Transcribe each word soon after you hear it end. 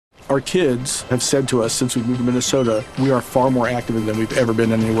Our kids have said to us since we moved to Minnesota, we are far more active than we've ever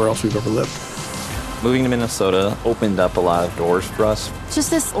been anywhere else we've ever lived. Moving to Minnesota opened up a lot of doors for us. Just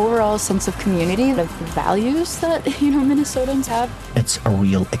this overall sense of community, of values that, Minnesotans have. It's a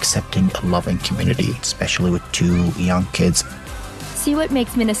real accepting, loving community, especially with 2 young kids. See what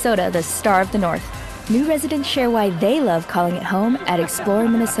makes Minnesota the star of the North. New residents share why they love calling it home at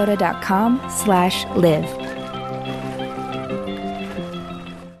exploreminnesota.com/live.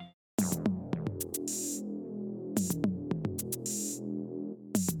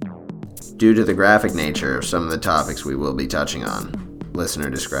 Due to the graphic nature of some of the topics we will be touching on, listener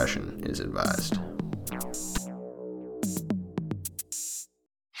discretion is advised.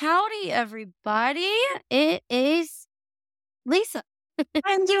 Howdy, everybody. It is Lisa.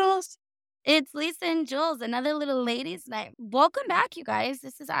 I'm Jules. It's Lisa and Jules, another little ladies' night. Welcome back, you guys.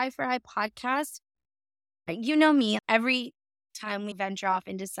 This is Eye for Eye podcast. You know me. Every time we venture off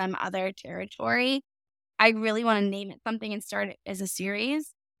into some other territory, I really want to name it something and start it as a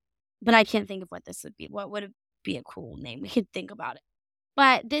series. But I can't think of what this would be. What would be a cool name? We could think about it.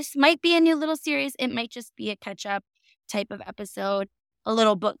 But this might be a new little series. It might just be a catch-up type of episode, a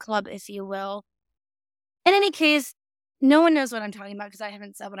little book club, if you will. In any case, no one knows what I'm talking about because I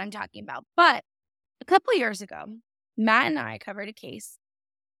haven't said what I'm talking about. But a couple years ago, Matt and I covered a case.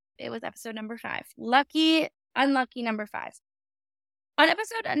 It was episode number 5. Lucky, unlucky number 5. On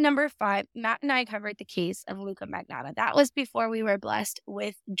episode number 5, Matt and I covered the case of Luka Magnotta. That was before we were blessed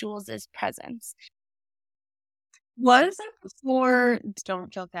with Jules's presence. Was it before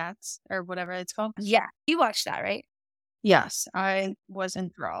Don't Kill Cats or whatever it's called? Yeah. You watched that, right? Yes, I was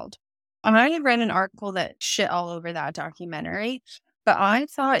enthralled. I had read an article that shit all over that documentary, but I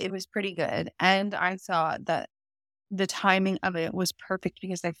thought it was pretty good. And I thought that the timing of it was perfect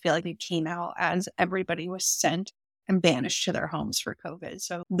because I feel like it came out as everybody was sent and banished to their homes for COVID.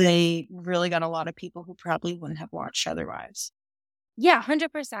 So they really got a lot of people who probably wouldn't have watched otherwise. Yeah,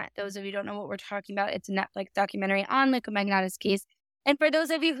 100%. Those of you who don't know what we're talking about, it's a Netflix documentary on Luka Magnotta's case. And for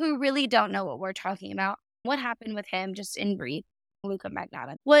those of you who really don't know what we're talking about, what happened with him, just in brief, Luka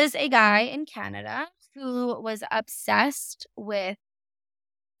Magnotta was a guy in Canada who was obsessed with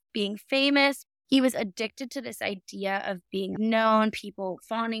being famous. He was addicted to this idea of being known, people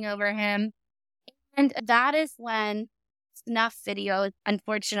fawning over him. And that is when snuff videos,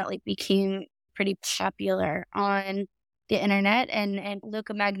 unfortunately, became pretty popular on the internet. And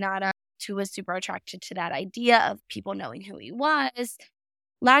Luka Magnotta, who was super attracted to that idea of people knowing who he was,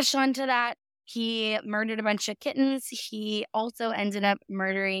 latched onto that. He murdered a bunch of kittens. He also ended up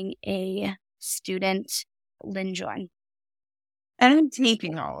murdering a student, Lin Juan. And I'm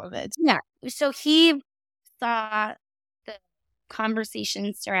taping all of it. Yeah. So he saw the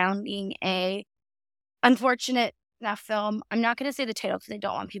conversation surrounding a unfortunate film. I'm not going to say the title because I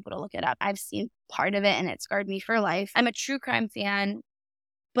don't want people to look it up. I've seen part of it and it scarred me for life. I'm a true crime fan,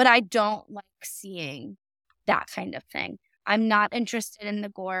 but I don't like seeing that kind of thing. I'm not interested in the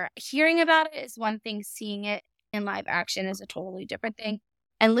gore. Hearing about it is one thing. Seeing it in live action is a totally different thing.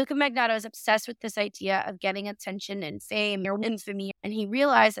 And Luka Magnotta is obsessed with this idea of getting attention and fame or infamy. And he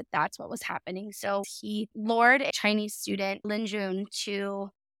realized that that's what was happening. So he lured a Chinese student, Lin Juan,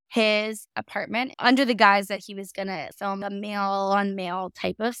 to his apartment under the guise that he was going to film a male-on-male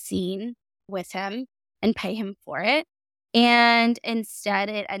type of scene with him and pay him for it. And instead,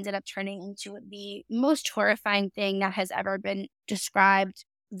 it ended up turning into the most horrifying thing that has ever been described,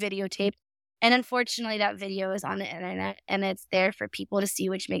 videotaped. And unfortunately, that video is on the internet and it's there for people to see,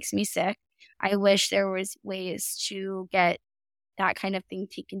 which makes me sick. I wish there was ways to get that kind of thing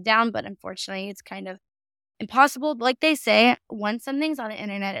taken down, but unfortunately, it's kind of impossible. Like they say, once something's on the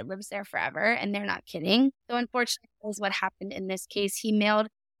internet, it lives there forever, and they're not kidding. So unfortunately, that was what happened in this case. He mailed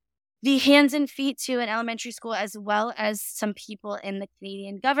the hands and feet to an elementary school as well as some people in the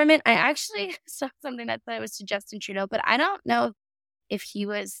Canadian government. I actually saw something that said it was to Justin Trudeau, but I don't know if he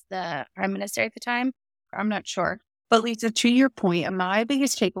was the prime minister at the time. I'm not sure. But Lisa, to your point, my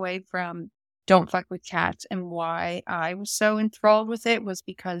biggest takeaway from Don't Fuck with Cats and why I was so enthralled with it was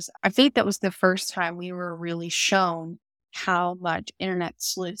because I think that was the first time we were really shown how much internet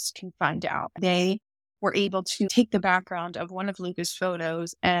sleuths can find out. They were able to take the background of one of Luka's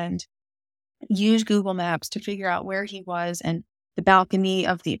photos and use Google Maps to figure out where he was and the balcony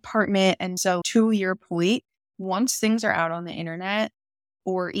of the apartment. And so to your point, once things are out on the internet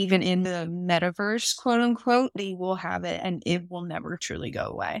or even in the metaverse, quote unquote, they will have it and it will never truly go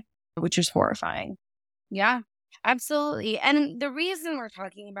away, which is horrifying. Yeah, absolutely. And the reason we're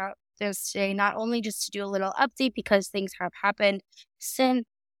talking about this today, not only just to do a little update because things have happened since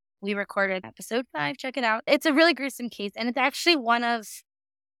we recorded episode 5. Check it out. It's a really gruesome case. And it's actually one of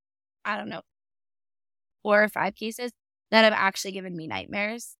I don't know, 4 or 5 cases that have actually given me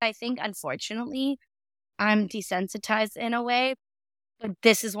nightmares. I think, unfortunately, I'm desensitized in a way, but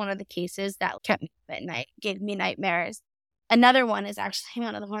this is one of the cases that kept me up at night, gave me nightmares. Another one is actually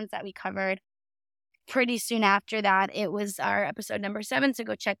one of the ones that we covered pretty soon after that. It was our episode number 7, so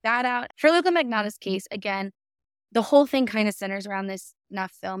go check that out. For Luca Magnotta's case, again, the whole thing kind of centers around this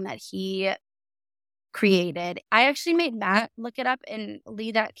snuff film that he created. I actually made Matt look it up and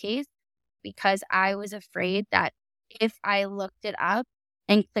lead that case because I was afraid that if I looked it up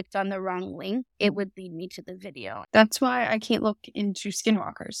and clicked on the wrong link, it would lead me to the video. That's why I can't look into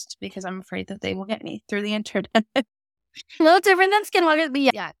Skinwalkers, because I'm afraid that they will get me through the internet. A little different than Skinwalkers, but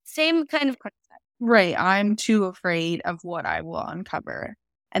yeah, same kind of concept. Right. I'm too afraid of what I will uncover.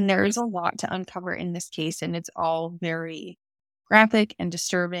 And there is a lot to uncover in this case, and it's all very graphic and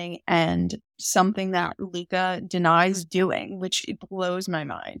disturbing and something that Luca denies doing, which it blows my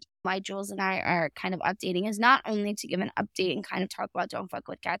mind. Why Jules and I are kind of updating is not only to give an update and kind of talk about Don't Fuck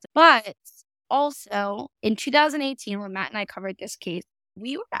with Cats, but also in 2018, when Matt and I covered this case,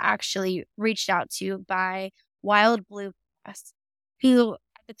 we were actually reached out to by Wild Blue Press, who at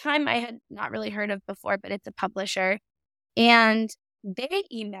the time I had not really heard of before, but it's a publisher. And they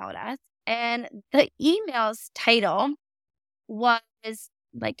emailed us, and the email's title was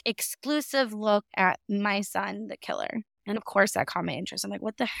like exclusive look at My Son, the Killer. And of course that caught my interest. I'm like,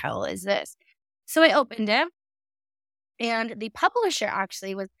 what the hell is this? So I opened it, and the publisher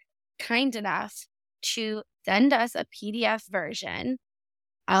actually was kind enough to send us a PDF version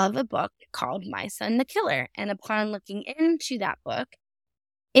of a book called My Son, the Killer. And upon looking into that book,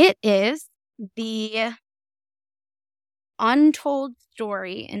 it is the untold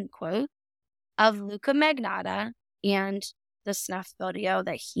story, in quote, of Luca Magnotta and the snuff video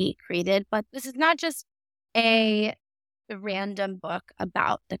that he created. But this is not just a random book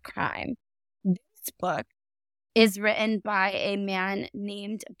about the crime. This book is written by a man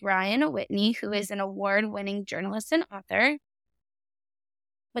named Brian Whitney, who is an award-winning journalist and author.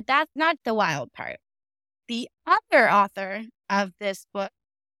 But that's not the wild part. The other author of this book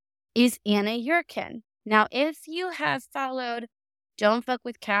is Anna Yurkin. Now, if you have followed Don't Fuck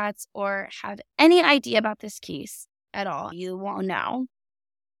with Cats or have any idea about this case at all, you will know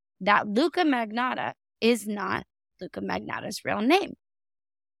that Luca Magnotta is not Luca Magnotta's real name.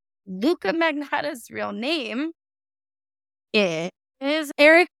 Luca Magnotta's real name is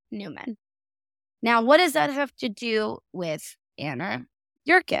Eric Newman. Now, what does that have to do with Anna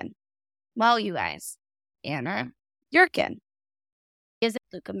Yurkin? Well, you guys, Anna Yurkin is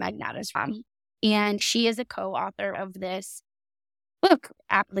Luca Magnotta's mom, and she is a co-author of this book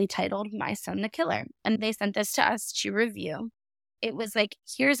aptly titled My Son, the Killer. And they sent this to us to review. It was like,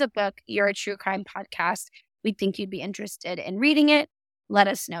 here's a book. You're a true crime podcast. We think you'd be interested in reading it. Let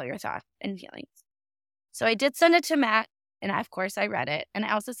us know your thoughts and feelings. So I did send it to Matt, and of course I read it. And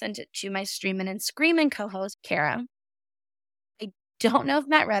I also sent it to my Streamin' and Screamin' co-host, Kara. I don't know if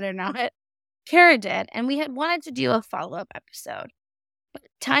Matt read it or not. Kara did, and we had wanted to do a follow-up episode. But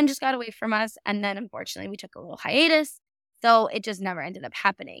time just got away from us, and then unfortunately we took a little hiatus, so it just never ended up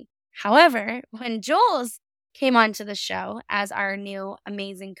happening. However, when Jules came onto the show as our new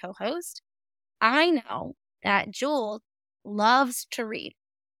amazing co-host, I know that Jules loves to read.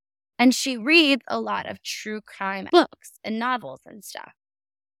 And she reads a lot of true crime books and novels and stuff.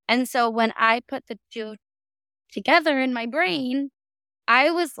 And so when I put the two together in my brain, I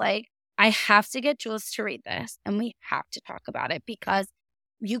was like, I have to get Jules to read this, and we have to talk about it, because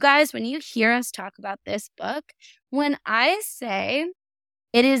you guys, when you hear us talk about this book, when I say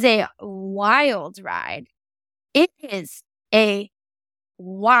it is a wild ride, it is a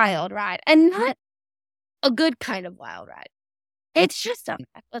wild ride, and not a good kind of wild ride. It's just a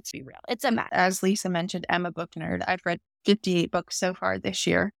mess. Let's be real. It's a mess. As Lisa mentioned, I'm a book nerd. I've read 58 books so far this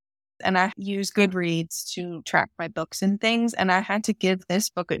year, and I use Goodreads to track my books and things. And I had to give this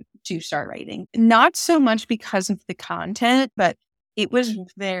book a 2-star rating. Not so much because of the content, but it was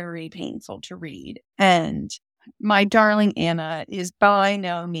very painful to read. And my darling Anna is by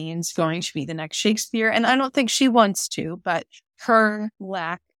no means going to be the next Shakespeare. And I don't think she wants to, but her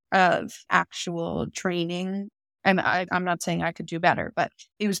lack of actual training, and I'm not saying I could do better, but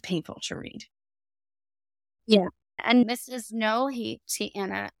it was painful to read. Yeah. And this is no hate to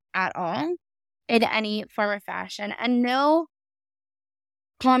Anna at all in any form or fashion. And no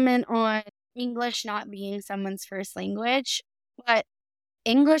comment on English not being someone's first language. But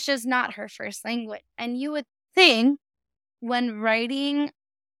English is not her first language. And you would think when writing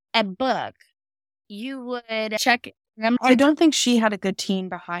a book, you would check I don't think she had a good team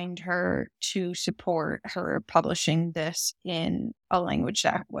behind her to support her publishing this in a language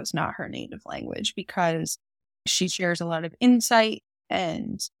that was not her native language, because she shares a lot of insight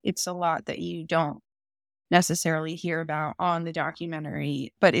and it's a lot that you don't necessarily hear about on the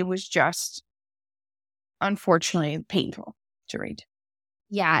documentary, but it was just unfortunately painful to read.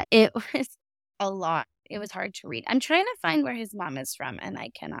 Yeah, it was a lot. It was hard to read. I'm trying to find where his mom is from and I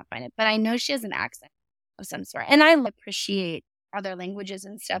cannot find it, but I know she has an accent of some sort. And I appreciate other languages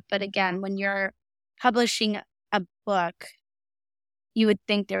and stuff. But again, when you're publishing a book, you would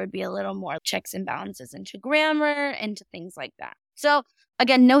think there would be a little more checks and balances into grammar and to things like that. So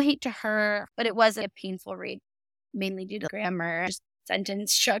again, no hate to her, but it was a painful read, mainly due to grammar, just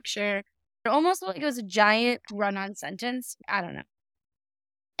sentence structure. It almost felt like it was a giant run-on sentence. I don't know.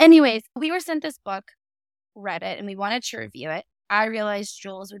 Anyways, we were sent this book, read it, and we wanted to review it. I realized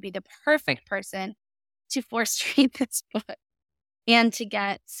Jules would be the perfect person to force read this book and to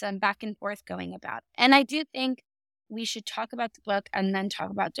get some back and forth going about it. And I do think we should talk about the book and then talk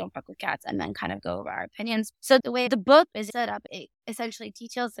about Don't Fuck with Cats and then kind of go over our opinions. So the way the book is set up, it essentially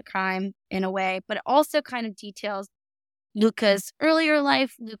details the crime in a way, but it also kind of details Luca's earlier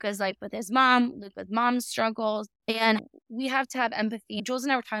life, Luca's life with his mom, Luca's mom's struggles, and we have to have empathy. Jules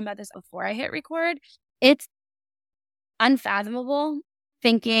and I were talking about this before I hit record. It's unfathomable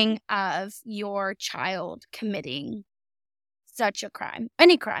thinking of your child committing such a crime,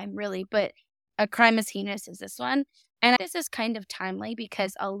 any crime really, but a crime as heinous as this one. And this is kind of timely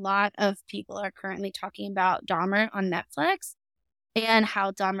because a lot of people are currently talking about Dahmer on Netflix and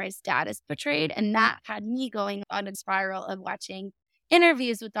how Dahmer's dad is portrayed. And that had me going on a spiral of watching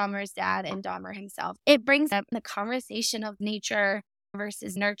interviews with Dahmer's dad and Dahmer himself. It brings up the conversation of nature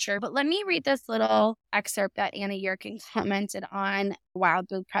versus nurture. But let me read this little excerpt that Anna Yerkin commented on Wild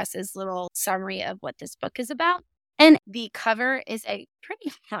Blue Press's little summary of what this book is about. And the cover is a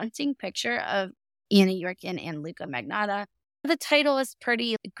pretty haunting picture of Anna Yerkin and Luca Magnotta. The title is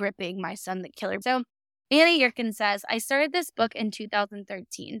pretty gripping, My Son the Killer. So Anna Yerkin says, I started this book in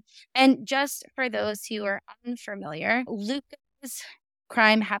 2013. And just for those who are unfamiliar, Luca's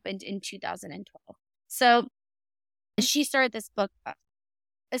crime happened in 2012. So she started this book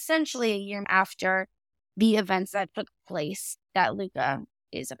essentially a year after the events that took place that Luca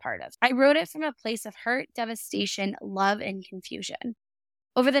is a part of. I wrote it from a place of hurt, devastation, love, and confusion.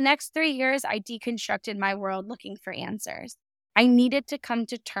 Over the next 3 years, I deconstructed my world looking for answers. I needed to come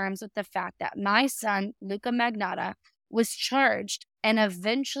to terms with the fact that my son, Luca Magnotta, was charged and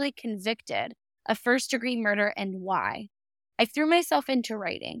eventually convicted of first-degree murder and why. I threw myself into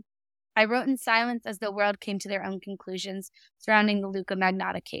writing. I wrote in silence as the world came to their own conclusions surrounding the Luca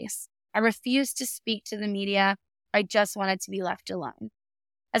Magnotta case. I refused to speak to the media. I just wanted to be left alone.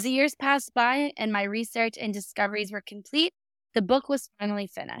 As the years passed by and my research and discoveries were complete, the book was finally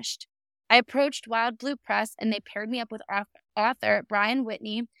finished. I approached Wild Blue Press and they paired me up with author Brian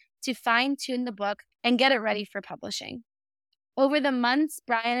Whitney to fine-tune the book and get it ready for publishing. Over the months,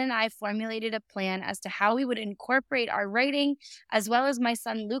 Brian and I formulated a plan as to how we would incorporate our writing as well as my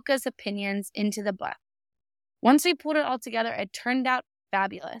son Luca's opinions into the book. Once we pulled it all together, it turned out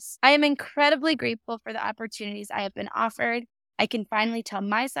fabulous. I am incredibly grateful for the opportunities I have been offered. I can finally tell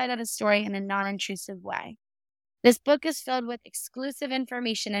my side of the story in a non-intrusive way. This book is filled with exclusive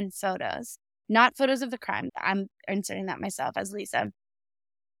information and photos, not photos of the crime. I'm inserting that myself as Lisa,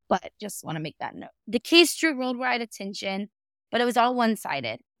 but just want to make that note. The case drew worldwide attention, but it was all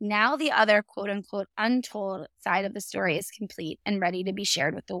one-sided. Now the other quote-unquote untold side of the story is complete and ready to be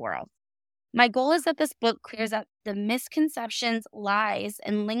shared with the world. My goal is that this book clears up the misconceptions, lies,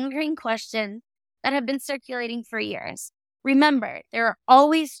 and lingering questions that have been circulating for years. Remember, there are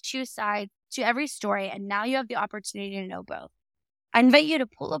always two sides to every story, and now you have the opportunity to know both. I invite you to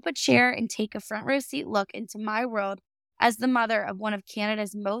pull up a chair and take a front row seat look into my world as the mother of one of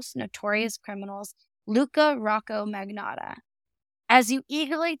Canada's most notorious criminals, Luca Rocco Magnotta. As you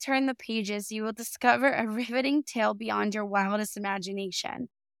eagerly turn the pages, you will discover a riveting tale beyond your wildest imagination.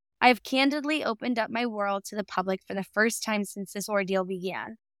 I have candidly opened up my world to the public for the first time since this ordeal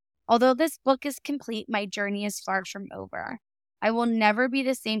began. Although this book is complete, my journey is far from over. I will never be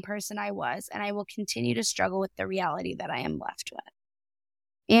the same person I was, and I will continue to struggle with the reality that I am left with.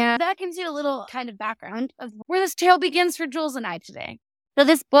 And that gives you a little kind of background of where this tale begins for Jules and I today. So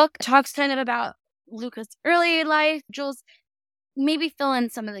this book talks kind of about Luca's early life. Jules, maybe fill in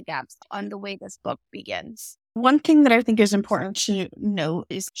some of the gaps on the way this book begins. One thing that I think is important to note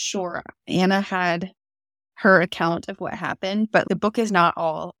is, sure, Anna had her account of what happened, but the book is not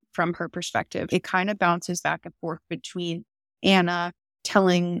all from her perspective. It kind of bounces back and forth between Anna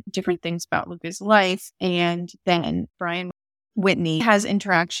telling different things about Luca's life. And then Brian Whitney has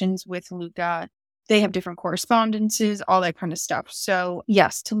interactions with Luca. They have different correspondences, all that kind of stuff. So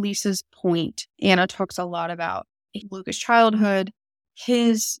yes, to Lisa's point, Anna talks a lot about Luca's childhood.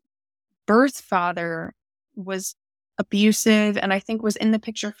 His birth father was abusive and I think was in the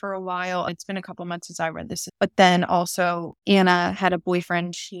picture for a while. It's been a couple months since I read this. But then also Anna had a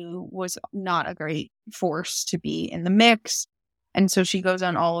boyfriend who was not a great force to be in the mix. And so she goes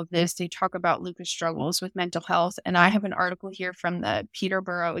on all of this. They talk about Luca's struggles with mental health. And I have an article here from the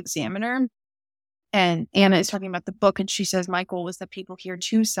Peterborough Examiner. And Anna is talking about the book. And she says, my goal was that people hear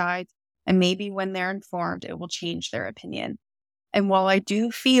two sides. And maybe when they're informed, it will change their opinion. And while I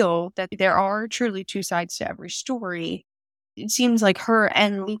do feel that there are truly two sides to every story, it seems like her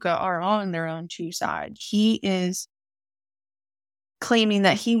and Luca are on their own two sides. He is claiming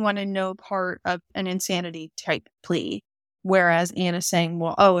that he wanted no part of an insanity type plea. Whereas Anna's saying,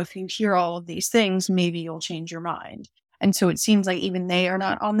 well, if you hear all of these things, maybe you'll change your mind. And so it seems like even they are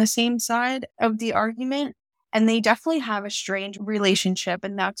not on the same side of the argument. And they definitely have a strange relationship.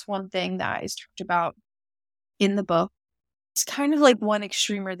 And that's one thing that is talked about in the book. It's kind of like one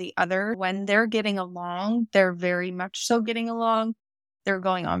extreme or the other. When they're getting along, they're very much so getting along. They're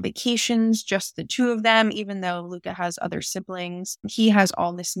going on vacations, just the two of them, even though Luca has other siblings. He has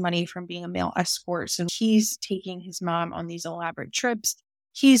all this money from being a male escort. So he's taking his mom on these elaborate trips.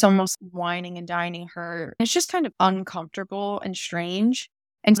 He's almost whining and dining her. It's just kind of uncomfortable and strange.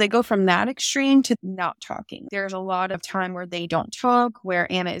 And they go from that extreme to not talking. There's a lot of time where they don't talk,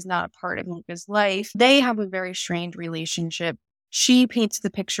 where Anna is not a part of Luca's life. They have a very strained relationship. She paints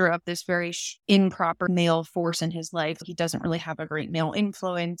the picture of this very improper male force in his life. He doesn't really have a great male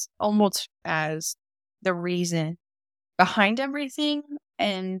influence, almost as the reason behind everything.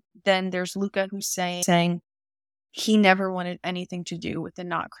 And then there's Luca who's saying he never wanted anything to do with the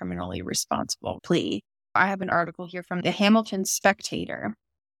not criminally responsible plea. I have an article here from the Hamilton Spectator.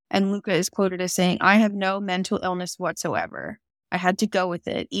 And Luca is quoted as saying, I have no mental illness whatsoever. I had to go with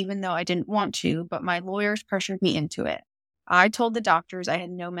it, even though I didn't want to, but my lawyers pressured me into it. I told the doctors I had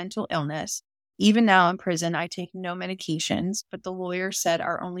no mental illness. Even now in prison, I take no medications, but the lawyer said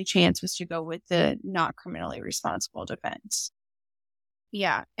our only chance was to go with the not criminally responsible defense.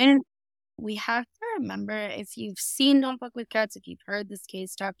 Yeah. And we have to remember, if you've seen Don't Fuck with Cats, if you've heard this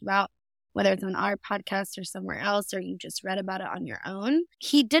case talked about, whether it's on our podcast or somewhere else, or you just read about it on your own,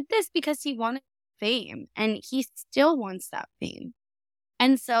 he did this because he wanted fame and he still wants that fame.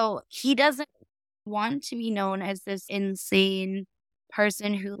 And so he doesn't want to be known as this insane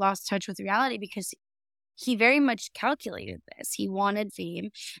person who lost touch with reality because he very much calculated this. He wanted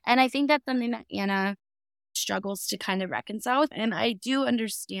fame. And I think that's something that Anna struggles to kind of reconcile with. And I do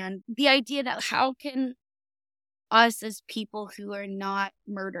understand the idea that how can us as people who are not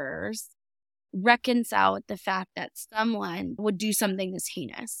murderers reconcile with the fact that someone would do something this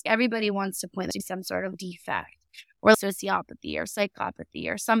heinous. Everybody wants to point to some sort of defect or sociopathy or psychopathy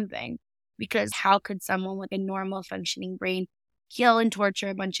or something, because how could someone with a normal functioning brain kill and torture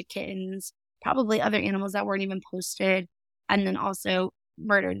a bunch of kittens, probably other animals that weren't even posted, and then also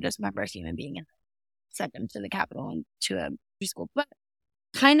murder and dismember a human being and send them to the Capitol and to a preschool? But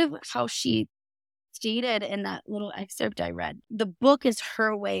kind of how she stated in that little excerpt I read, the book is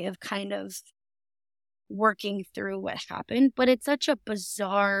her way of kind of working through what happened, but it's such a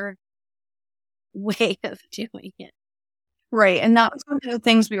bizarre way of doing it. Right. And that was one of the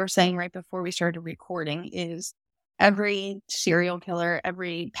things we were saying right before we started recording is every serial killer,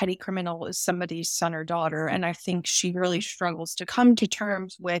 every petty criminal is somebody's son or daughter. And I think she really struggles to come to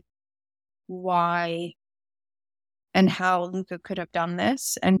terms with why and how Luca could have done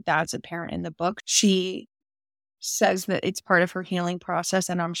this. And that's apparent in the book. She says that it's part of her healing process,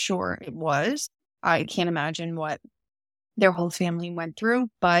 and I'm sure it was. I can't imagine what their whole family went through,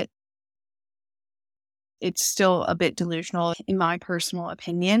 but it's still a bit delusional, in my personal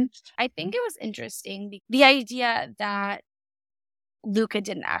opinion. I think it was interesting, the idea that Luca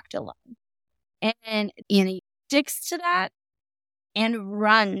didn't act alone. And Anna sticks to that and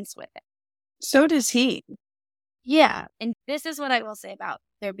runs with it. So does he. Yeah. And this is what I will say about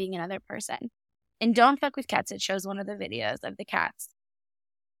there being another person. In Don't Fuck with Cats, it shows one of the videos of the cats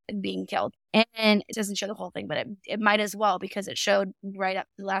being killed. And it doesn't show the whole thing, but it might as well, because it showed right up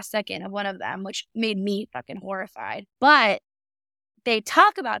to the last second of one of them, which made me fucking horrified. But they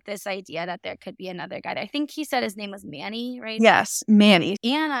talk about this idea that there could be another guy. I think he said his name was Manny, right? Yes, Manny.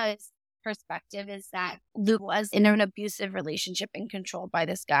 Anna's perspective is that Luke was in an abusive relationship and controlled by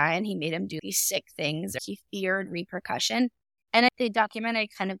this guy, and he made him do these sick things. He feared repercussion. And the documentary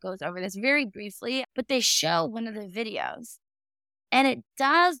kind of goes over this very briefly, but they show one of the videos. And it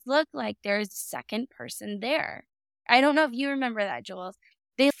does look like there's a second person there. I don't know if you remember that, Jules.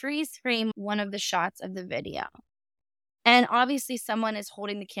 They freeze frame one of the shots of the video. And obviously someone is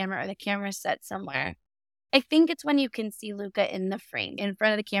holding the camera or the camera's set somewhere. I think it's when you can see Luca in the frame, in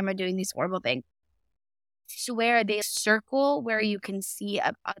front of the camera doing these horrible things. To where they circle where you can see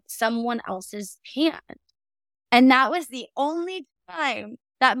someone else's hand. And that was the only time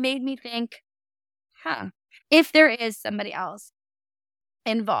that made me think, if there is somebody else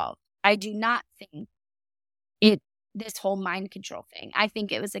involved, I do not think this whole mind control thing. I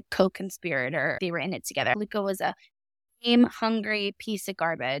think it was a co-conspirator. They were in it together. Luca was a fame-hungry piece of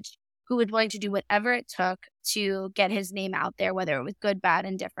garbage who was willing to do whatever it took to get his name out there, whether it was good, bad,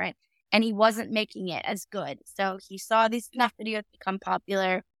 and different. And he wasn't making it as good. So he saw these snuff videos become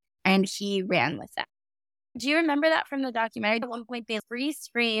popular and he ran with that. Do you remember that from the documentary? At one point, they freeze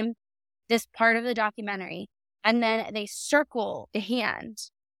frame this part of the documentary and then they circle the hand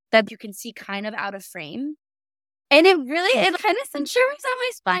that you can see kind of out of frame. And it kind of sent shivers on my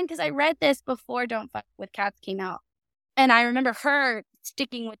spine because I read this before Don't Fuck with Cats came out. And I remember her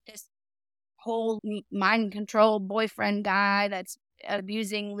sticking with this whole mind control boyfriend guy that's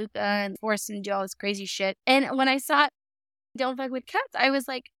abusing Luca and forcing him to do all this crazy shit. And when I saw Don't Fuck with Cats, I was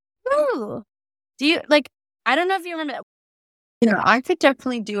like, ooh, I don't know if you remember that. I could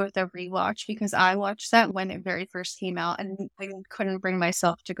definitely do with a rewatch because I watched that when it very first came out and I couldn't bring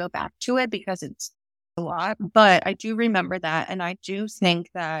myself to go back to it because it's a lot. But I do remember that. And I do think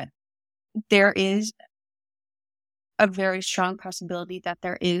that there is a very strong possibility that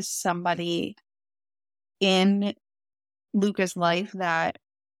there is somebody in Luca's life that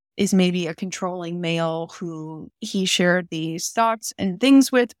is maybe a controlling male who he shared these thoughts and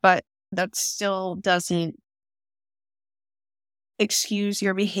things with, but that still doesn't excuse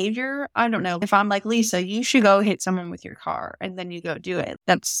your behavior. I don't know. If I'm like, Lisa, you should go hit someone with your car and then you go do it.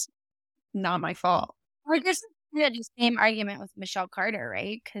 That's not my fault. Or just the same argument with Michelle Carter,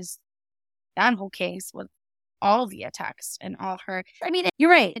 right? Because that whole case was all the attacks and all her. I mean, you're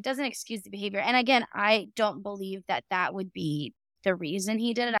right. It doesn't excuse the behavior. And again, I don't believe that would be the reason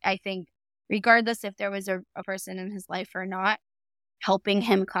he did it. I think regardless if there was a person in his life or not helping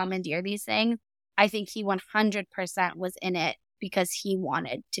him commandeer these things, I think he 100% was in it because he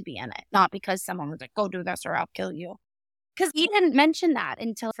wanted to be in it, not because someone was like, go do this or I'll kill you. Because he didn't mention that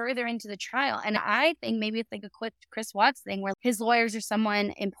until further into the trial. And I think maybe it's like a quick Chris Watts thing where his lawyers or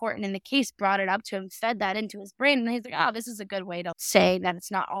someone important in the case brought it up to him, fed that into his brain. And he's like, oh, this is a good way to say that it's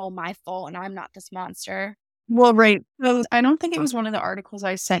not all my fault and I'm not this monster. Well, right. So I don't think it was one of the articles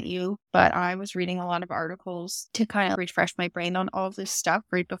I sent you, but I was reading a lot of articles to kind of refresh my brain on all of this stuff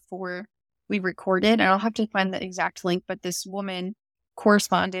right before we recorded. And I'll have to find the exact link, but this woman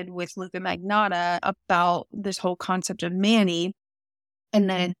corresponded with Luca Magnotta about this whole concept of Manny. And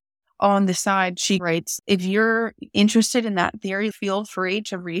then on the side, she writes, if you're interested in that theory, feel free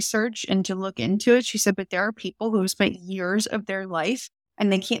to research and to look into it. She said, but there are people who have spent years of their life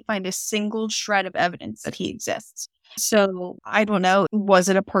and they can't find a single shred of evidence that he exists. So I don't know, was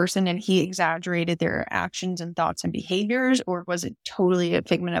it a person and he exaggerated their actions and thoughts and behaviors, or was it totally a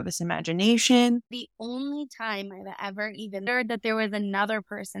figment of his imagination? The only time I've ever even heard that there was another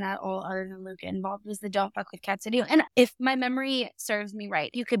person at all other than Luca involved was the Don't Fuck with Cats video. And if my memory serves me right,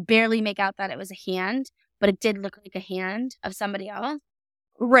 you could barely make out that it was a hand, but it did look like a hand of somebody else.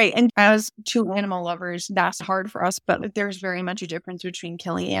 Right. And as two animal lovers, that's hard for us, but there's very much a difference between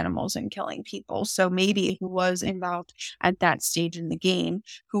killing animals and killing people. So maybe who was involved at that stage in the game,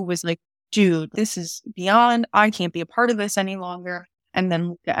 who was like, dude, this is beyond, I can't be a part of this any longer. And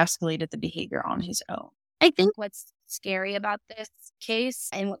then escalated the behavior on his own. I think what's scary about this case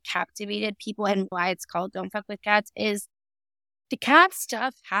and what captivated people and why it's called Don't Fuck with Cats is the cat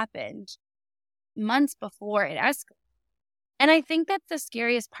stuff happened months before it escalated. And I think that's the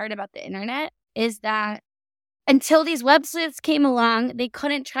scariest part about the internet is that until these websites came along, they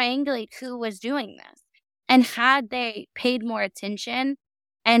couldn't triangulate who was doing this. And had they paid more attention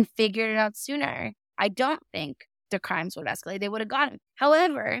and figured it out sooner, I don't think the crimes would escalate. They would have gotten him.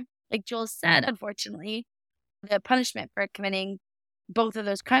 However, like Joel said, unfortunately, the punishment for committing both of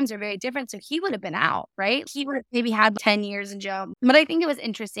those crimes are very different. So he would have been out, right? He would have maybe had 10 years in jail. But I think it was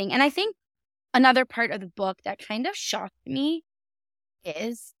interesting. And I think another part of the book that kind of shocked me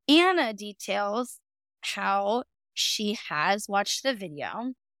is Anna details how she has watched the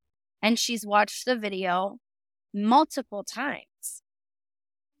video and she's watched the video multiple times.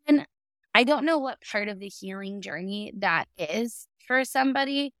 And I don't know what part of the healing journey that is for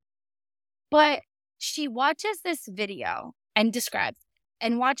somebody, but she watches this video and describes it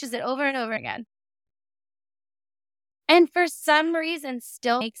and watches it over and over again. And for some reason,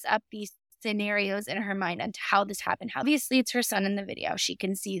 still makes up these scenarios in her mind on how this happened. Obviously, it's her son in the video. She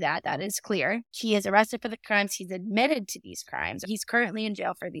can see that. That is clear. He is arrested for the crimes. He's admitted to these crimes. He's currently in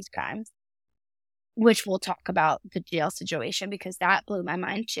jail for these crimes, which we'll talk about the jail situation because that blew my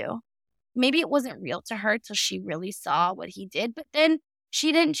mind too. Maybe it wasn't real to her till she really saw what he did, but then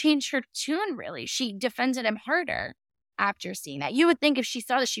she didn't change her tune really. She defended him harder after seeing that. You would think if she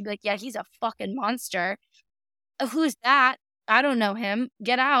saw this, she'd be like, yeah, he's a fucking monster. Who's that? I don't know him.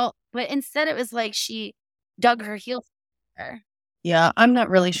 Get out. But instead it was like she dug her heels in her. Yeah, I'm not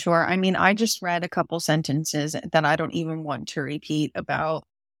really sure. I mean, I just read a couple sentences that I don't even want to repeat about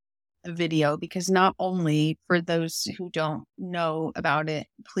the video because not only for those who don't know about it,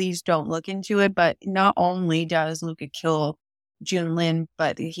 please don't look into it. But not only does Luca kill Junlin,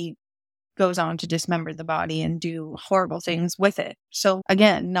 but he goes on to dismember the body and do horrible things with it. So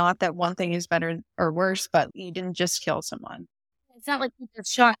again, not that one thing is better or worse, but he didn't just kill someone. It's not like he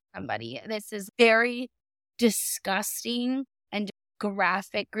just shot somebody. This is very disgusting and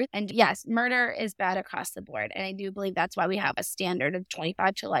graphic. And yes, murder is bad across the board. And I do believe that's why we have a standard of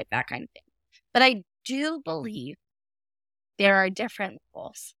 25 to life, that kind of thing. But I do believe there are different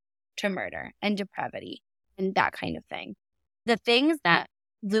levels to murder and depravity and that kind of thing. The things that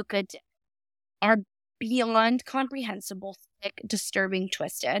Luca did are beyond comprehensible, sick, disturbing,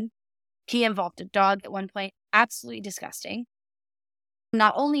 twisted. He involved a dog at one point. Absolutely disgusting.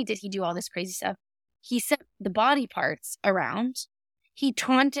 Not only did he do all this crazy stuff, he sent the body parts around. He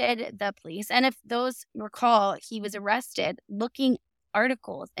taunted the police. And if those recall, he was arrested looking at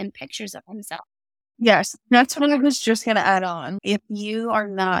articles and pictures of himself. Yes, that's what I was just going to add on. If you are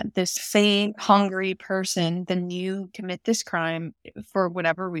not this fame hungry person, then you commit this crime for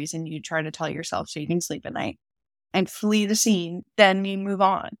whatever reason. You try to tell yourself so you can sleep at night and flee the scene, then you move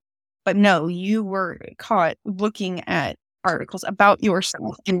on. But no, you were caught looking at articles about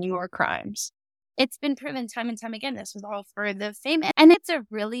yourself and your crimes. It's been proven time and time again. This was all for the fame. And it's a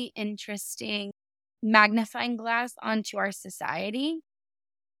really interesting magnifying glass onto our society.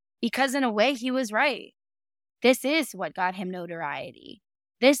 Because in a way, he was right. This is what got him notoriety.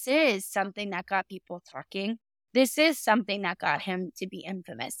 This is something that got people talking. This is something that got him to be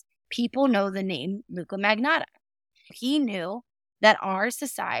infamous. People know the name Luca Magnotta. He knew that our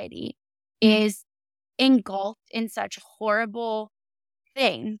society is engulfed in such horrible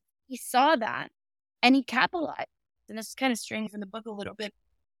things. He saw that and he capitalized. And this is kind of straying from the book a little bit.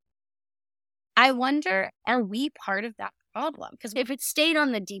 I wonder, are we part of that problem? Because if it stayed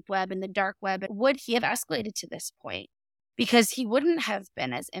on the deep web and the dark web, would he have escalated to this point? Because he wouldn't have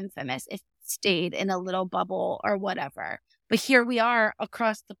been as infamous if it stayed in a little bubble or whatever. But here we are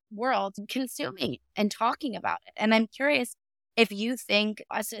across the world consuming and talking about it. And I'm curious if you think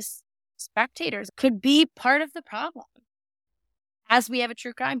us as spectators could be part of the problem. As we have a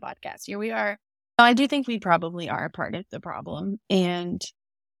true crime podcast, here we are. I do think we probably are part of the problem. And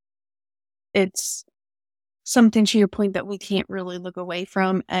it's something, to your point, that we can't really look away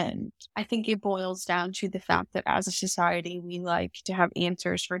from. And I think it boils down to the fact that as a society, we like to have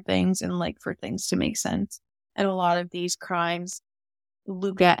answers for things and like for things to make sense. And a lot of these crimes,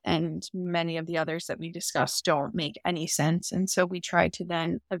 Luca and many of the others that we discussed, don't make any sense. And so we try to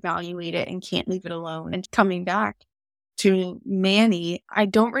then evaluate it and can't leave it alone. And coming back to Manny, I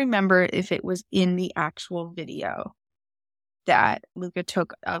don't remember if it was in the actual video that Luca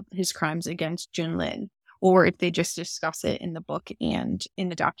took of his crimes against Junlin, or if they just discuss it in the book and in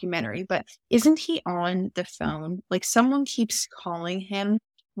the documentary. But isn't he on the phone? Like, someone keeps calling him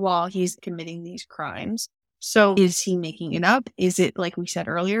while he's committing these crimes. So is he making it up? Is it, like we said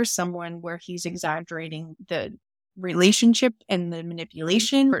earlier, someone where he's exaggerating the relationship and the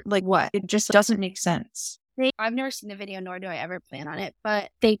manipulation? Or like what? It just doesn't make sense. I've never seen the video, nor do I ever plan on it, but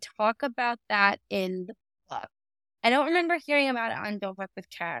they talk about that in the book. I don't remember hearing about it on Don't Fuck with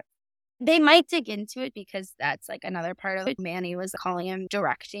Cats. They might dig into it because that's like another part of it. Manny was calling him,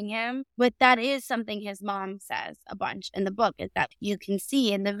 directing him. But that is something his mom says a bunch in the book, is that you can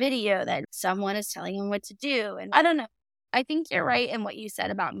see in the video that someone is telling him what to do. And I don't know. I think you're right in what you said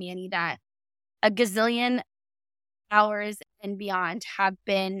about Manny, that a gazillion hours and beyond have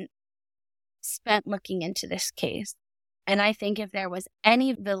been spent looking into this case. And I think if there was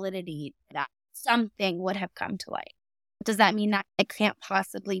any validity to that, something would have come to light. Does that mean that it can't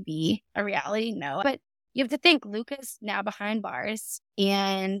possibly be a reality? No. But you have to think, Luca's now behind bars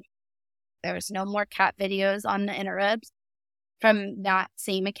and there's no more cat videos on the interwebs from that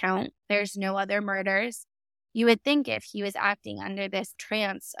same account. There's no other murders. You would think if he was acting under this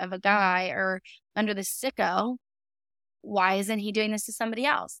trance of a guy or under the sicko, why isn't he doing this to somebody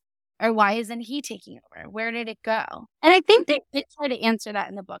else? Or why isn't he taking over? Where did it go? And I think they did try to answer that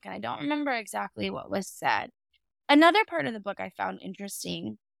in the book, and I don't remember exactly what was said. Another part of the book I found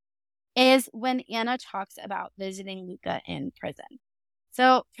interesting is when Anna talks about visiting Luca in prison.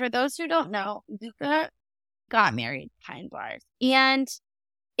 So for those who don't know, Luca got married behind bars. And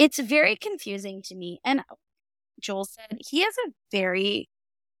it's very confusing to me. And Joel said he has a very,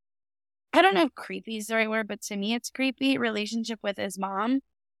 I don't know if creepy is the right word, but to me it's creepy relationship with his mom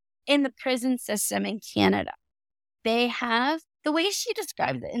in the prison system in Canada. They have, the way she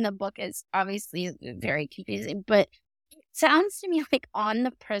describes it in the book is obviously very confusing, but it sounds to me like on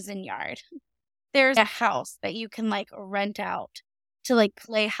the prison yard, there's a house that you can like rent out to like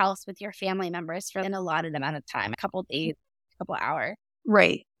play house with your family members for an allotted amount of time, a couple days, a couple hours.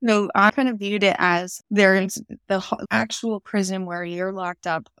 Right. No, I kind of viewed it as there's the actual prison where you're locked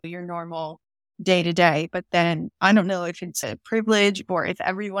up, your normal day to day. But then I don't know if it's a privilege or if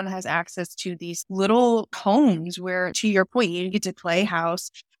everyone has access to these little homes where, to your point, you get to play house.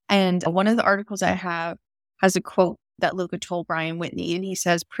 And one of the articles I have has a quote that Luca told Brian Whitney, and he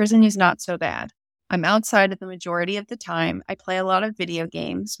says, "Prison is not so bad. I'm outside the majority of the time. I play a lot of video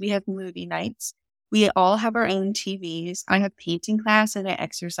games. We have movie nights. We all have our own TVs. I have painting class and I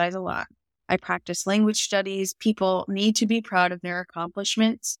exercise a lot. I practice language studies. People need to be proud of their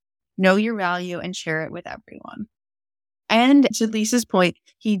accomplishments. Know your value and share it with everyone." And to Lisa's point,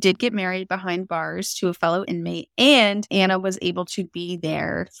 he did get married behind bars to a fellow inmate, and Anna was able to be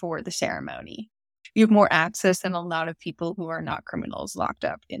there for the ceremony. You have more access than a lot of people who are not criminals locked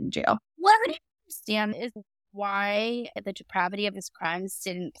up in jail. What I don't understand is why the depravity of his crimes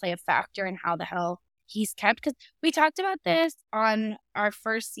didn't play a factor in how the hell he's kept. Because we talked about this on our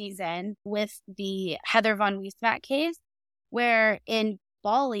first season with the Heather Von Wiesmack case, where in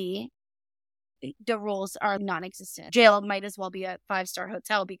Bali, the rules are non-existent. Jail might as well be a 5-star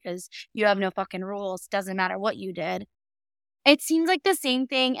hotel because you have no fucking rules. Doesn't matter what you did. It seems like the same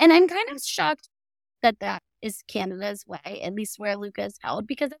thing. And I'm kind of shocked that that is Canada's way, at least where Luca is held,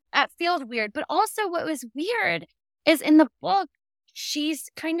 because that feels weird. But also what was weird is in the book, she's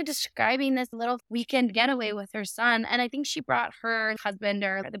kind of describing this little weekend getaway with her son. And I think she brought her husband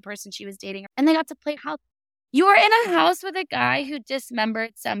or the person she was dating, and they got to play house. You are in a house with a guy who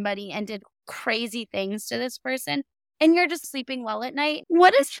dismembered somebody and did crazy things to this person, and you're just sleeping well at night.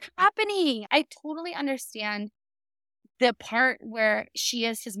 What is happening? I totally understand the part where she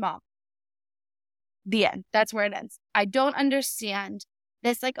is his mom. The end. That's where it ends. I don't understand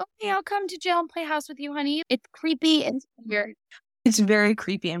this, like, okay, I'll come to jail and play house with you, honey. It's creepy and weird. It's very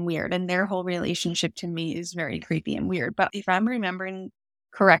creepy and weird. And their whole relationship to me is very creepy and weird. But if I'm remembering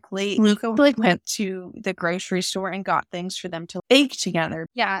correctly, Luca went to the grocery store and got things for them to bake together.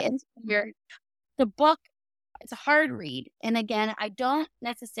 Yeah, it's weird. The book, it's a hard read. And again, I don't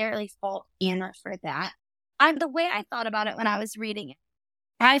necessarily fault Anna for that. The way I thought about it when I was reading it,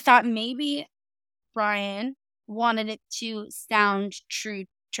 I thought maybe Brian wanted it to sound true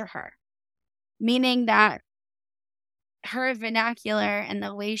to her, meaning that her vernacular and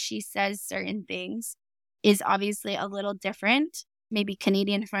the way she says certain things is obviously a little different. Maybe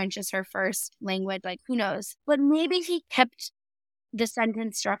Canadian French is her first language, like who knows? But maybe he kept the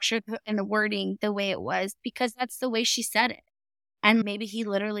sentence structure and the wording the way it was because that's the way she said it. And maybe he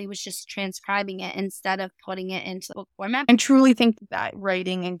literally was just transcribing it instead of putting it into book format. I truly think that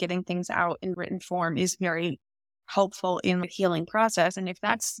writing and getting things out in written form is very helpful in the healing process. And if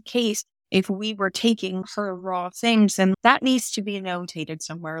that's the case, if we were taking her raw things, then that needs to be notated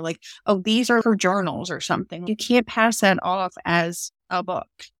somewhere. Like, oh, these are her journals or something. You can't pass that off as a book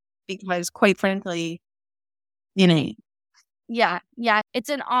because, quite frankly, you know. Yeah. It's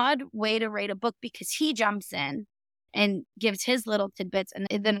an odd way to write a book because he jumps in and gives his little tidbits, and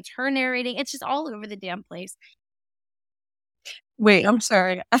then it's her narrating. It's just all over the damn place. Wait, I'm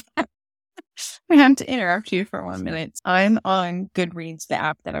sorry. I have to interrupt you for 1 minute. I'm on Goodreads, the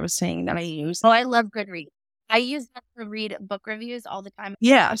app that I was saying that I use. Oh, I love Goodreads. I use that to read book reviews all the time.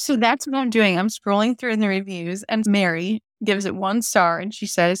 Yeah, so that's what I'm doing. I'm scrolling through the reviews, and Mary gives it 1 star, and she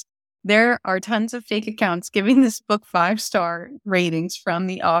says, "There are tons of fake accounts giving this book 5-star ratings from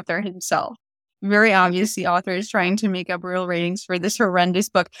the author himself. Very obvious the author is trying to make up real ratings for this horrendous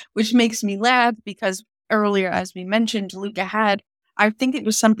book," which makes me laugh because earlier, as we mentioned, Luca had, I think it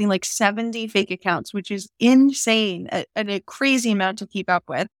was something like 70 fake accounts, which is insane and a crazy amount to keep up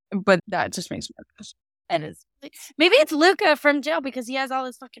with. But that just makes me nervous. It is. Maybe it's Luca from jail because he has all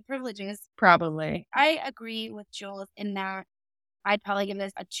his fucking privileges. Probably. I agree with Joel in that I'd probably give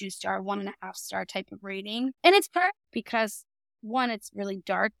this a 2-star, 1.5-star type of rating. And it's perfect because 1, it's really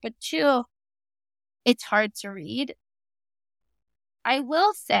dark, but 2, it's hard to read. I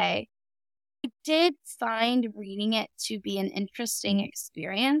will say, I did find reading it to be an interesting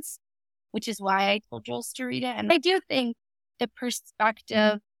experience, which is why I told Jules to read it. And I do think the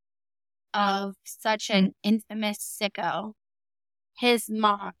perspective of such an infamous sicko, his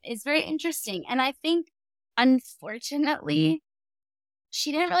mom, is very interesting. And I think, unfortunately,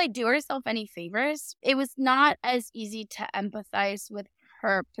 she didn't really do herself any favors. It was not as easy to empathize with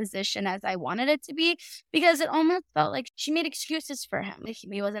her position as I wanted it to be, because it almost felt like she made excuses for him.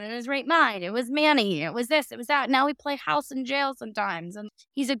 He wasn't in his right mind. It was Manny. It was this. It was that. Now we play house in jail sometimes. And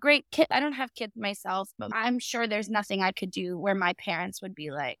he's a great kid. I don't have kids myself, but I'm sure there's nothing I could do where my parents would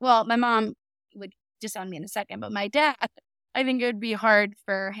be like, well, my mom would disown me in a second, but my dad, I think it would be hard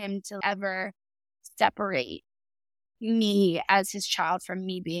for him to ever separate me as his child from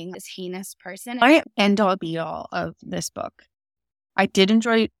me being this heinous person. I end all be all of this book. I did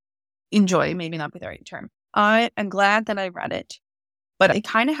enjoy, maybe not be the right term. I am glad that I read it, but I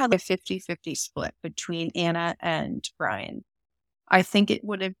kind of had a 50-50 split between Anna and Brian. I think it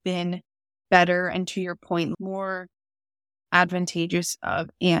would have been better, and to your point, more advantageous of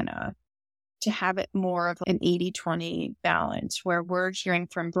Anna to have it more of an 80-20 balance, where we're hearing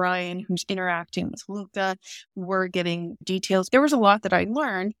from Brian, who's interacting with Luca. We're getting details. There was a lot that I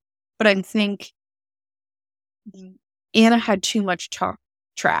learned, but I think Anna had too much talk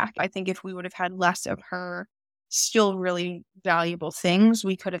track. I think if we would have had less of her still really valuable things,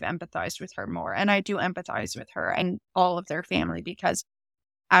 we could have empathized with her more. And I do empathize with her and all of their family because,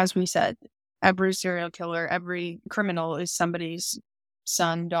 as we said, every serial killer, every criminal is somebody's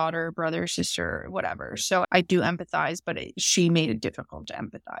son, daughter, brother, sister, whatever. So I do empathize, but she made it difficult to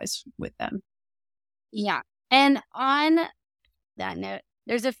empathize with them. Yeah. And on that note,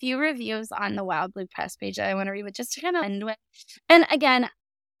 there's a few reviews on the Wild Blue Press page that I want to read, but just to kind of end with. And again,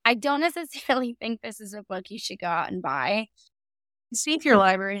 I don't necessarily think this is a book you should go out and buy. See if your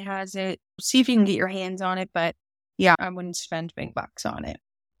library has it. See if you can get your hands on it. But yeah, I wouldn't spend big bucks on it.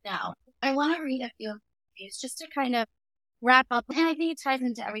 Now, I want to read a few reviews just to kind of wrap up. And I think it ties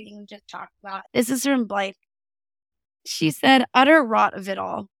into everything we just talked about. This is from Blythe. She said, utter rot of it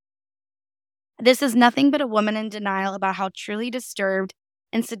all. This is nothing but a woman in denial about how truly disturbed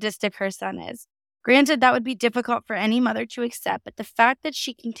and sadistic her son is. Granted, that would be difficult for any mother to accept, but the fact that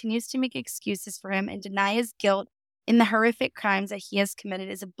she continues to make excuses for him and deny his guilt in the horrific crimes that he has committed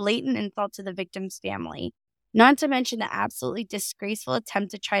is a blatant insult to the victim's family. Not to mention the absolutely disgraceful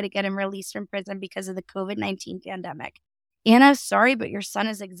attempt to try to get him released from prison because of the COVID-19 pandemic. Anna, sorry, but your son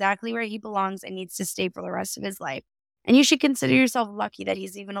is exactly where he belongs and needs to stay for the rest of his life. And you should consider yourself lucky that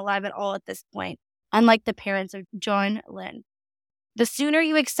he's even alive at all at this point, unlike the parents of John Lynn. The sooner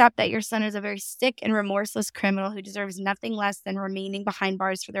you accept that your son is a very sick and remorseless criminal who deserves nothing less than remaining behind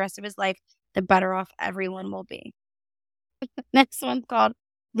bars for the rest of his life, the better off everyone will be. Next one's called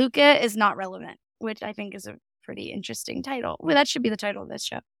Luca is Not Relevant, which I think is a pretty interesting title. Well, that should be the title of this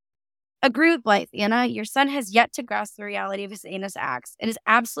show. Agree with Blythe, Anna. Your son has yet to grasp the reality of his heinous acts. It is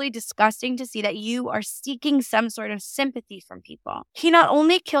absolutely disgusting to see that you are seeking some sort of sympathy from people. He not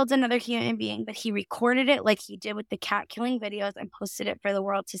only killed another human being, but he recorded it like he did with the cat killing videos and posted it for the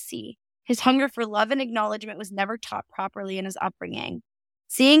world to see. His hunger for love and acknowledgement was never taught properly in his upbringing.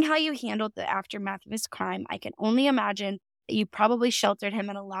 Seeing how you handled the aftermath of his crime, I can only imagine that you probably sheltered him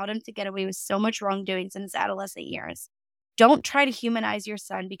and allowed him to get away with so much wrongdoings in his adolescent years. Don't try to humanize your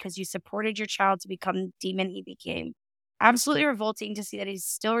son because you supported your child to become the demon he became. Absolutely revolting to see that he's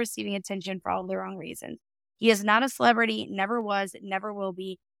still receiving attention for all the wrong reasons. He is not a celebrity, never was, never will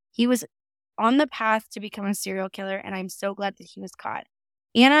be. He was on the path to become a serial killer, and I'm so glad that he was caught.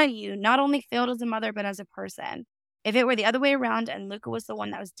 Anna, you not only failed as a mother, but as a person. If it were the other way around and Luca was the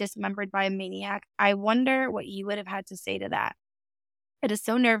one that was dismembered by a maniac, I wonder what you would have had to say to that. It is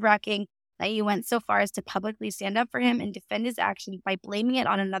so nerve-wracking that you went so far as to publicly stand up for him and defend his actions by blaming it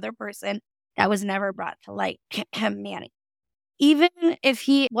on another person that was never brought to light. Manny. Even if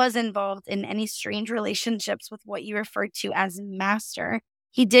he was involved in any strange relationships with what you referred to as master,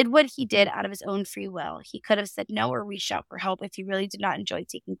 he did what he did out of his own free will. He could have said no or reached out for help if he really did not enjoy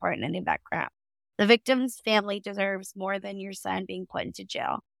taking part in any of that crap. The victim's family deserves more than your son being put into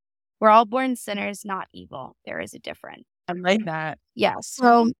jail. We're all born sinners, not evil. There is a difference. I like that. Yes.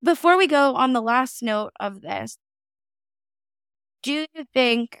 So before we go on the last note of this, do you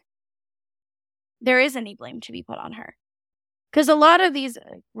think there is any blame to be put on her? Because a lot of these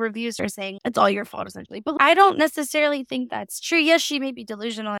reviews are saying it's all your fault, essentially. But I don't necessarily think that's true. Yes, she may be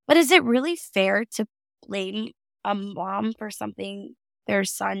delusional. But is it really fair to blame a mom for something their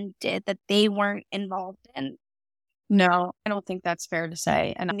son did that they weren't involved in? No, I don't think that's fair to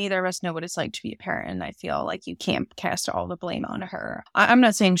say. And neither of us know what it's like to be a parent. And I feel like you can't cast all the blame on her. I'm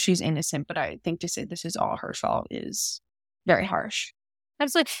not saying she's innocent, but I think to say this is all her fault is very harsh.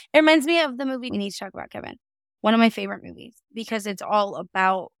 Absolutely. It reminds me of the movie we need to talk about, Kevin. One of my favorite movies, because it's all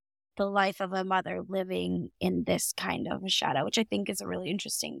about the life of a mother living in this kind of a shadow, which I think is a really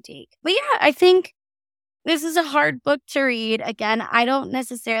interesting take. But yeah, I think this is a hard book to read. Again, I don't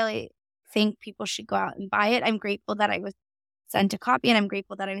necessarily think people should go out and buy it. I'm grateful that I was sent a copy, and I'm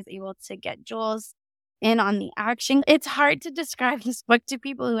grateful that I was able to get Jules in on the action. It's hard to describe this book to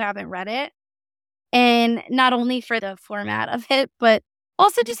people who haven't read it. And not only for the format of it, but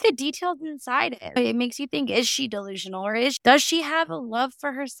also just the details inside it. It makes you think, is she delusional, or does she have a love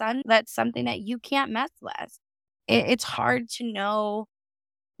for her son that's something that you can't mess with? It's hard to know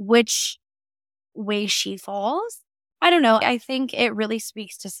which way she falls. I don't know. I think it really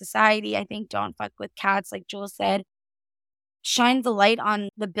speaks to society. I think Don't Fuck with Cats, like Jules said, shines the light on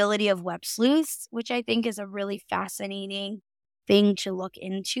the ability of web sleuths, which I think is a really fascinating thing to look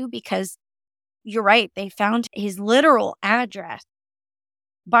into, because you're right. They found his literal address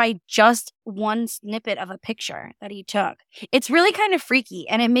by just one snippet of a picture that he took. It's really kind of freaky,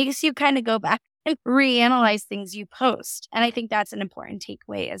 and it makes you kind of go back and reanalyze things you post. And I think that's an important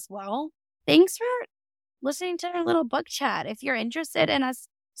takeaway as well. Thanks for listening to our little book chat. If you're interested in us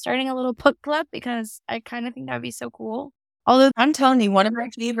starting a little book club, because I kind of think that would be so cool. Although I'm telling you, one of my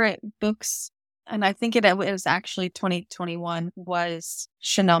favorite books, and I think it was actually 2021, was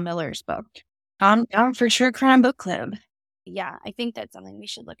Chanel Miller's book. I'm down for True Crime Book Club. Yeah, I think that's something we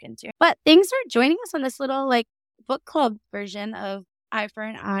should look into. But thanks for joining us on this little book club version of Eye for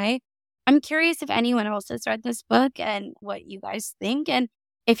an Eye. I'm curious if anyone else has read this book and what you guys think. And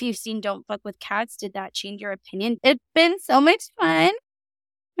if you've seen Don't Fuck with Cats, did that change your opinion? It's been so much fun.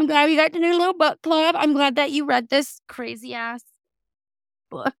 I'm glad we got to do a little book club. I'm glad that you read this crazy ass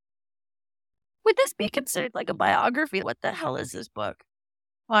book. Would this be considered like a biography? What the hell is this book?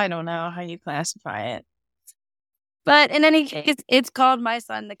 I don't know how you classify it. But in any case, it's called My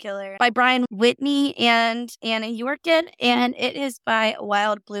Son the Killer by Brian Whitney and Anna Yorkin, and it is by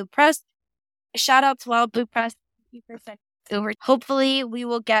Wild Blue Press. Shout out to Wild Blue Press. Over. Hopefully, we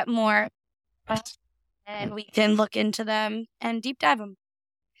will get more and we can look into them and deep dive them.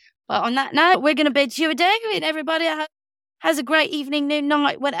 But on that note, we're going to bid you a day, and everybody has a great evening, noon,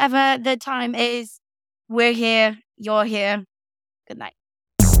 night, whatever the time is. We're here. You're here. Good night.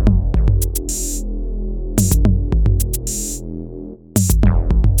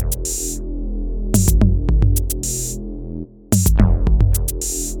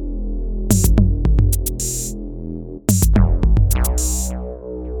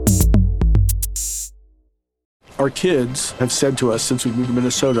 Our kids have said to us since we moved to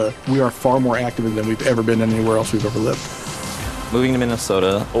Minnesota, we are far more active than we've ever been anywhere else we've ever lived. Moving to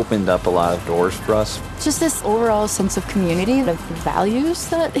Minnesota opened up a lot of doors for us. Just this overall sense of community, of values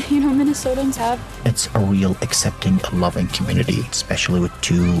that, Minnesotans have. It's a real accepting, loving community, especially with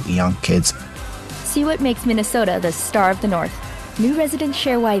 2 young kids. See what makes Minnesota the star of the North. New residents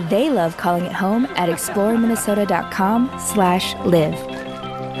share why they love calling it home at exploreminnesota.com/live.